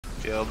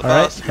Kill the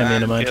Alright, boss, hand me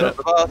in a mine kill trap.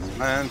 the boss,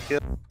 man, kill.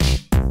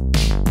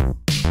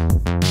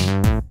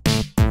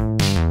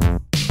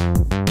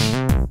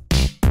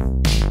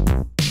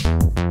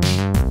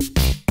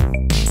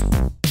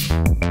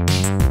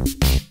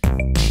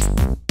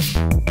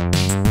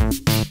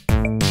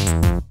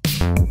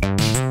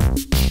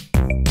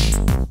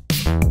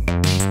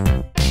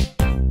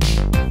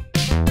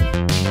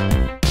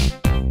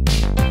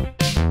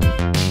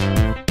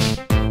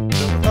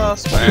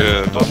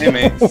 Yeah, Don't hit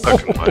me.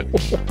 fucking wait.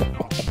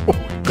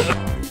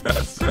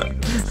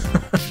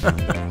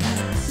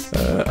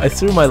 I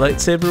threw my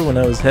lightsaber when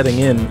I was heading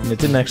in, and it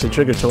didn't actually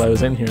trigger till I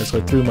was in here, so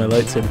I threw my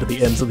lightsaber to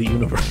the ends of the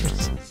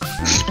universe.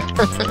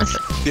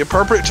 The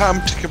appropriate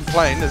time to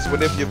complain is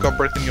whenever you've got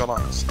breath in your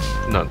lungs.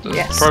 No, the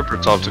Yes.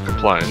 appropriate time to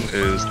complain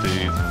is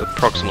the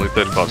approximately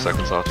 35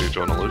 seconds after you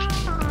join illusion.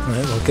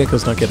 Alright, well,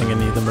 Gecko's not getting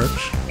any of the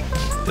merch.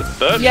 The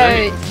third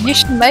Yo, you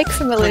should make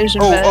some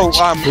illusion merch.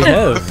 We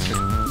have.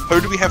 Who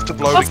do we have to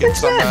blow to get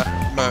some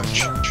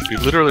merch? You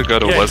literally go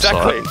to a Yeah,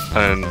 website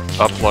exactly. and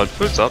upload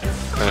Foods Up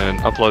and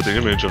upload the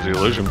image of the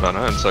illusion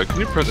banner and say, can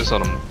you print this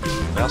on a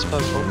mouse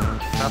pad for me?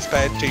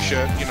 Mousepad,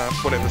 t-shirt, you know,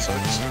 whatever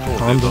suits.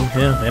 Condom,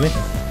 yeah,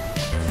 anything.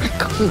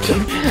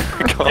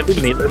 I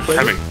didn't need that.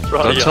 Hammy,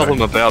 Right, don't yeah. tell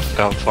them about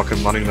our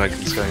fucking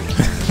money-making schemes.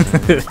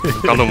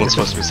 Condom was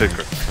supposed to be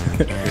secret.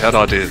 We had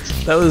ideas.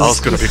 That was... I was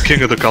going to be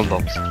king of the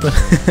condoms.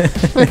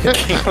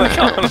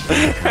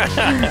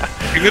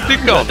 King of the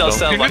That does condom.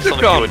 sound King like of the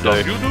something you would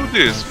condom. do. You do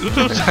this. You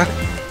do that.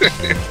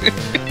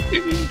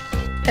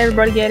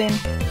 Everybody get in.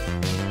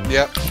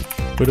 Yep.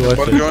 Where do I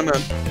What fit? join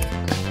in?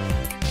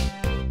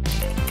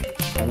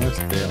 Almost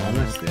there.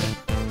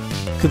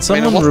 Could I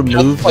someone mean, it wasn't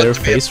remove supposed their to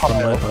be a face from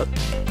my pile. butt?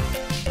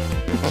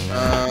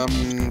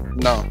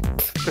 No.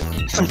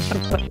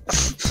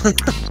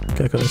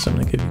 Gecko, there's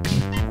something I give you. Come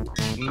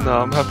here. No,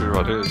 I'm happy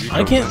right here. You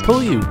I can't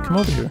pull you. Come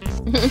over here.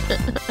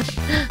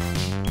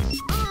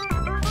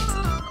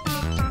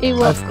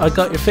 I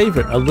got your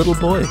favorite, a little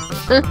boy.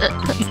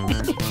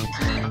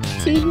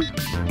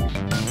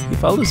 He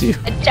follows you.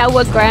 A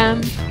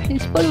Jawagram.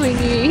 He's following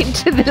you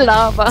into the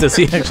lava. Does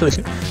he actually?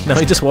 No,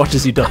 he just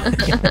watches you die.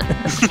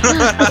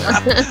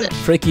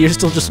 Frankie, you're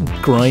still just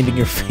grinding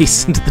your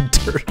face into the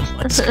dirt on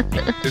my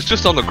screen. He's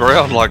just on the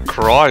ground, like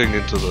crying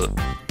into the.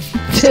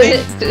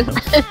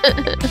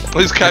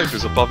 His cape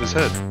is above his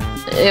head.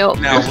 Yep.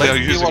 Now He's now let's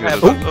see using what it.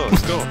 happens. Oh,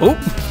 it's gone. Oh!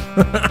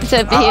 It's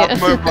over I'll here.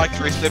 move like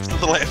 3 steps to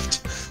the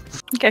left.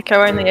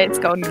 Gecko only eats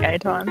golden gay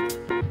time.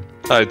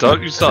 Hey,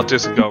 don't you start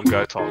dissing Golden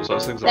Gate times.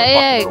 Those things are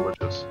Hey, fucking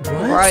delicious.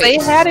 What? See,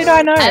 how did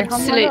I know?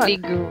 Absolutely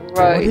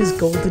What is gross.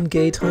 golden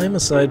gay time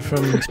aside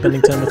from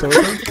spending time with Orca?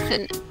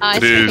 An ice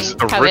It is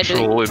cream a covered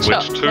ritual in which two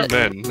chocolate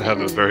men have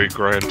a very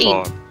grand Eat.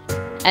 time.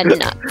 and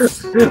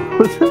nuts.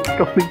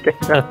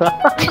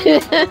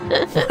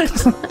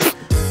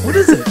 What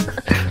is it?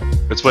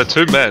 It's where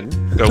two men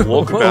go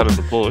walk about in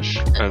the bush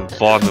and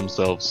find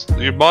themselves.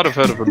 You might have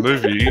heard of a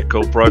movie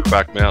called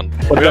Brokeback Mountain.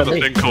 What We have about a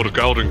me? thing called a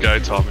Golden Gay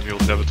Time and you'll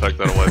never take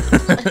that away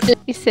from me.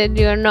 You said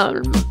you're not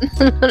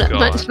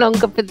much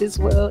longer for this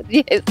world.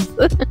 Yes.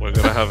 We're going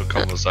to have a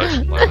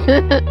conversation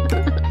later.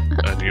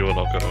 And you are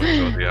not going to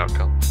enjoy the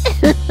outcome.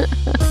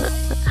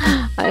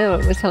 I thought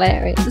it was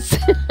hilarious.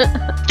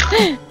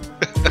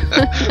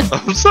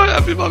 I'm so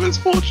happy my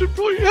misfortune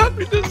brought you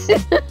happiness.